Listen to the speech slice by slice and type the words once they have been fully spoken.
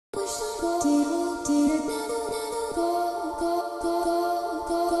Want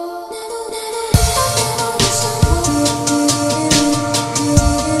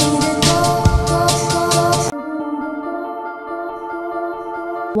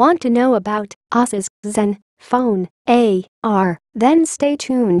to know about Asus Zenfone AR? Then stay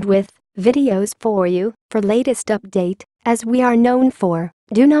tuned with videos for you for latest update, as we are known for.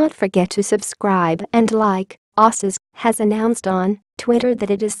 Do not forget to subscribe and like. Asus has announced on Twitter that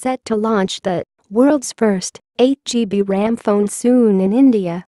it is set to launch the world's first 8GB RAM phone soon in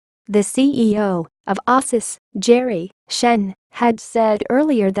India. The CEO of Asus, Jerry Shen, had said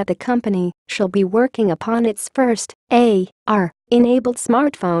earlier that the company shall be working upon its first AR-enabled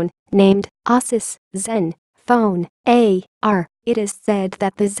smartphone, named Asus Zenfone AR. It is said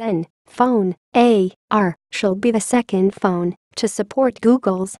that the Zenfone AR shall be the second phone to support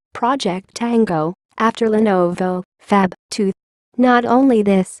Google's Project Tango, after Lenovo Fab 2. Not only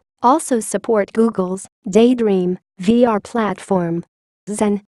this, also support Google's Daydream VR platform.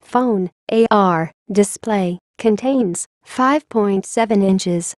 Zenfone AR display contains 5.7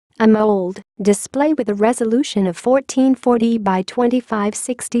 inches AMOLED display with a resolution of 1440 by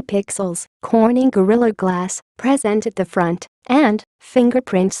 2560 pixels, Corning Gorilla Glass present at the front, and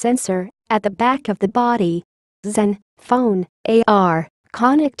fingerprint sensor at the back of the body. Zenfone AR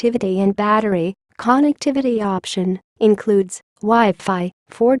connectivity and battery connectivity option includes Wi-Fi,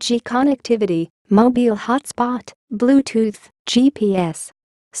 4G connectivity, mobile hotspot, Bluetooth, GPS.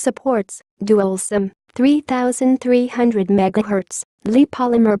 Supports dual SIM, 3300 MHz, Li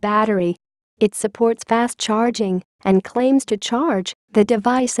polymer battery. It supports fast charging and claims to charge the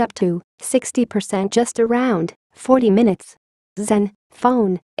device up to 60% just around 40 minutes.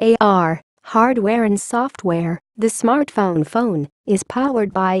 Zenfone AR hardware and software. The smartphone phone is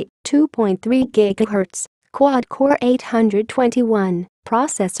powered by 2.3 GHz quad-core 821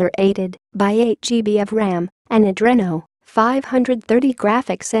 processor aided by 8GB of RAM, and Adreno 530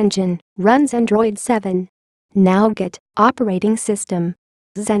 graphics engine, runs Android 7. Nougat operating system.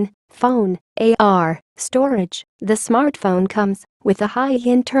 Zenfone AR storage. The smartphone comes with a high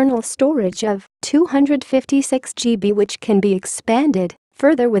internal storage of 256GB, which can be expanded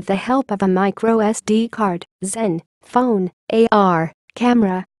further with the help of a micro SD card. Zenfone AR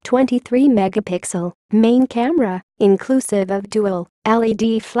camera, 23 megapixel main camera, inclusive of dual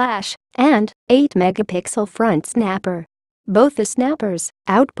LED flash and 8 megapixel front snapper. Both the snappers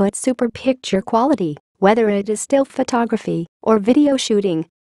output super picture quality, whether it is still photography or video shooting.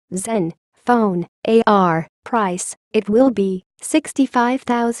 Zenfone AR price. It will be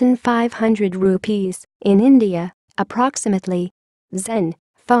 65,500 rupees in India, approximately.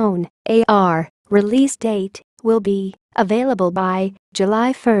 Zenfone AR release date will be available by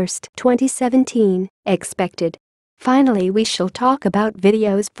July 1, 2017, expected. Finally, we shall talk about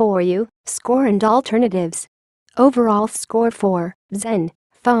videos for you, score and alternatives. Overall score for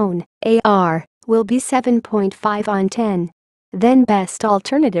Zenfone AR will be 7.5 on 10. Then best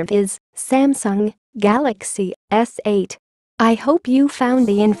alternative is Samsung Galaxy S8. I hope you found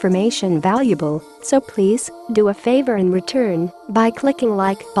the information valuable, so please do a favor in return by clicking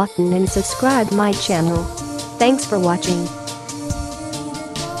like button and subscribe my channel. Thanks for watching.